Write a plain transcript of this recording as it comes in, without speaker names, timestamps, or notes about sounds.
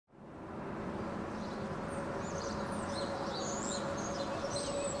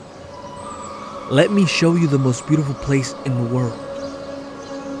Let me show you the most beautiful place in the world.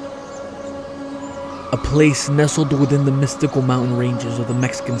 A place nestled within the mystical mountain ranges of the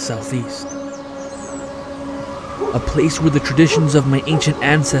Mexican Southeast. A place where the traditions of my ancient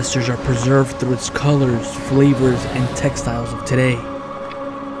ancestors are preserved through its colors, flavors, and textiles of today.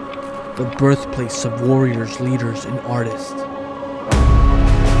 The birthplace of warriors, leaders, and artists.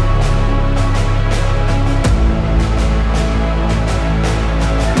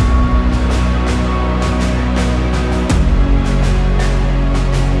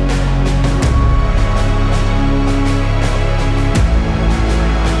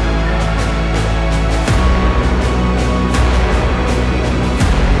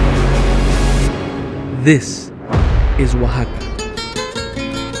 This is Oaxaca.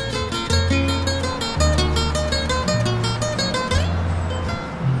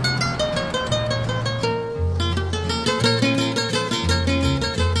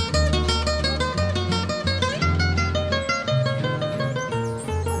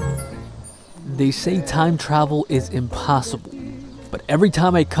 They say time travel is impossible, but every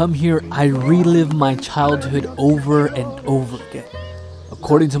time I come here, I relive my childhood over and over again.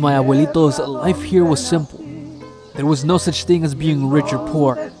 According to my abuelitos, life here was simple. There was no such thing as being rich or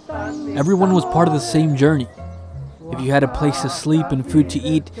poor. Everyone was part of the same journey. If you had a place to sleep and food to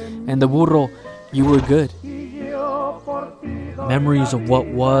eat and the burro, you were good. Memories of what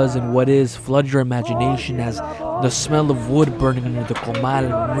was and what is flood your imagination as the smell of wood burning under the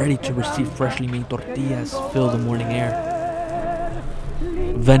comal, ready to receive freshly made tortillas, fill the morning air.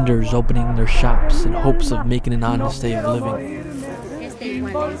 Vendors opening their shops in hopes of making an honest day of living.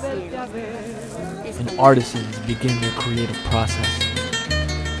 And artisans begin their creative process.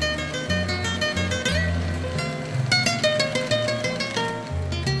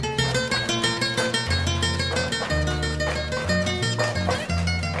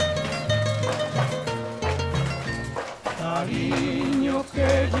 Cariño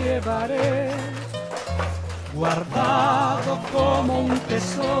que llevaré guardado como un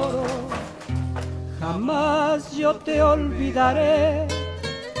tesoro, jamás yo te olvidaré.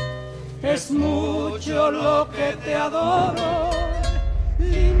 Es mucho lo que te adoro.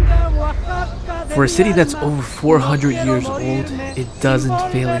 For a city that's over 400 years old, it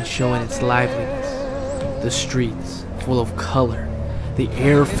doesn't fail in showing its liveliness. The streets, full of color. The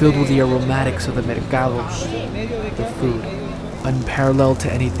air filled with the aromatics of the mercados. The food, unparalleled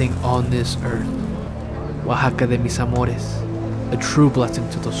to anything on this earth. Oaxaca de mis amores, a true blessing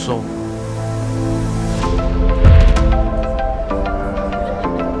to the soul.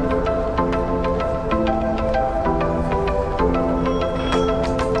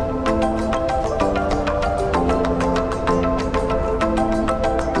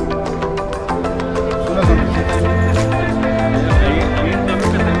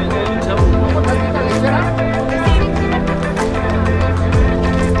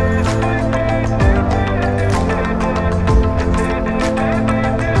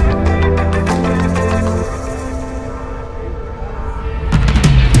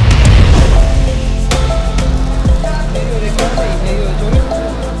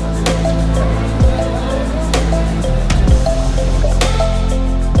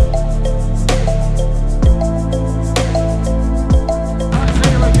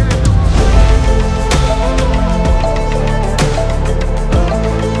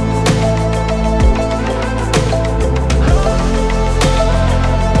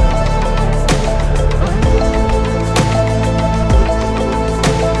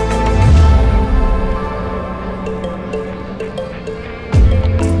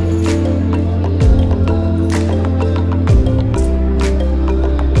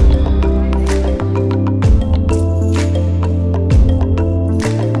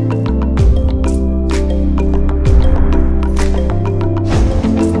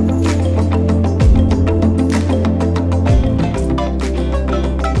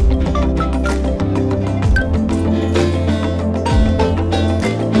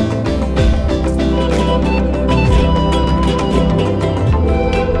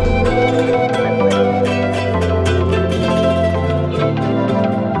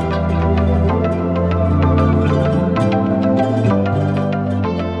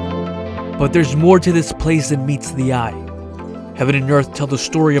 But there's more to this place than meets the eye. Heaven and earth tell the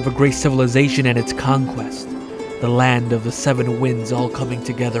story of a great civilization and its conquest. The land of the seven winds all coming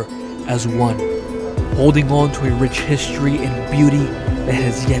together as one, holding on to a rich history and beauty that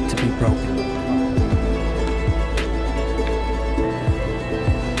has yet to be broken.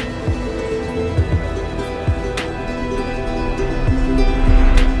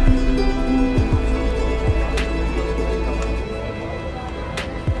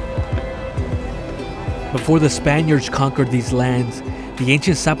 Before the Spaniards conquered these lands, the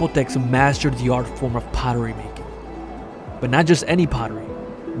ancient Zapotecs mastered the art form of pottery making. But not just any pottery,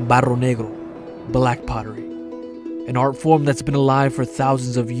 barro negro, black pottery. An art form that's been alive for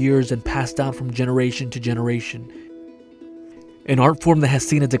thousands of years and passed down from generation to generation. An art form that has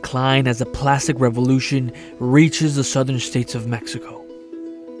seen a decline as the plastic revolution reaches the southern states of Mexico.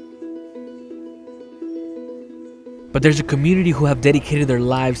 But there's a community who have dedicated their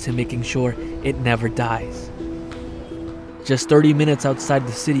lives to making sure it never dies. Just 30 minutes outside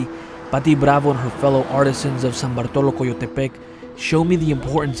the city, Pati Bravo and her fellow artisans of San Bartolo Coyotepec show me the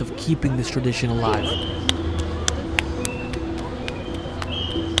importance of keeping this tradition alive.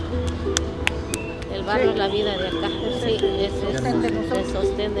 El barro es la vida de acá, sí, es el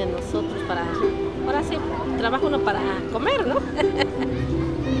sostén de nosotros para, ahora sí, trabaja uno para comer, ¿no?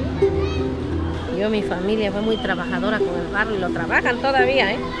 Yo, mi familia fue muy trabajadora con el barro y lo trabajan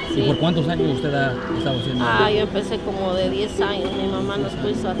todavía, ¿eh? Sí. ¿Y por cuántos años usted ha estado haciendo? Yo empecé como de 10 años, mi mamá nos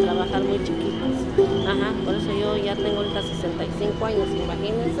puso a trabajar muy chiquitos. Ajá, por eso yo ya tengo ahorita 65 años,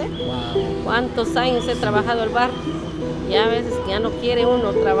 imagínense. Wow. ¿Cuántos años he trabajado el barro? Ya a veces que ya no quiere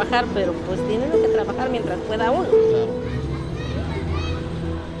uno trabajar, pero pues tiene que trabajar mientras pueda uno. Claro.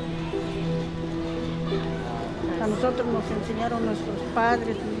 A nosotros nos enseñaron nuestros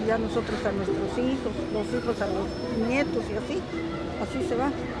padres y ya nosotros a nuestros hijos, los hijos a los nietos y así se va.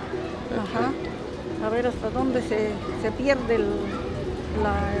 Ajá. A ver hasta dónde se pierde el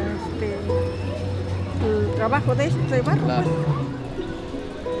trabajo de este barro. Claro. Pues.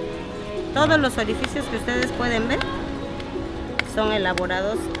 Todos los orificios que ustedes pueden ver son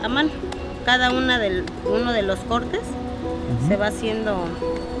elaborados a mano. Cada uno de los cortes se va haciendo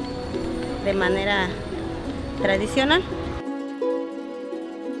de manera tradicional.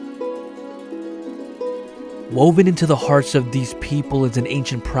 Woven into the hearts of these people is an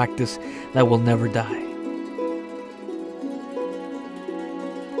ancient practice that will never die.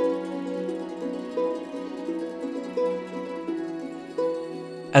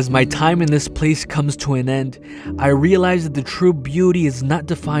 As my time in this place comes to an end, I realize that the true beauty is not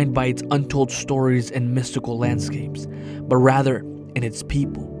defined by its untold stories and mystical landscapes, but rather in its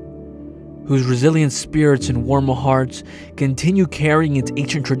people, whose resilient spirits and warm hearts continue carrying its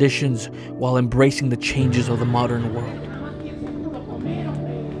ancient traditions while embracing the changes of the modern world.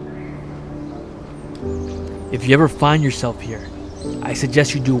 If you ever find yourself here, I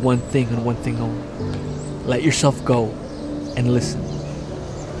suggest you do one thing and one thing only. Let yourself go and listen.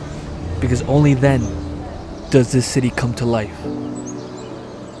 Because only then does this city come to life.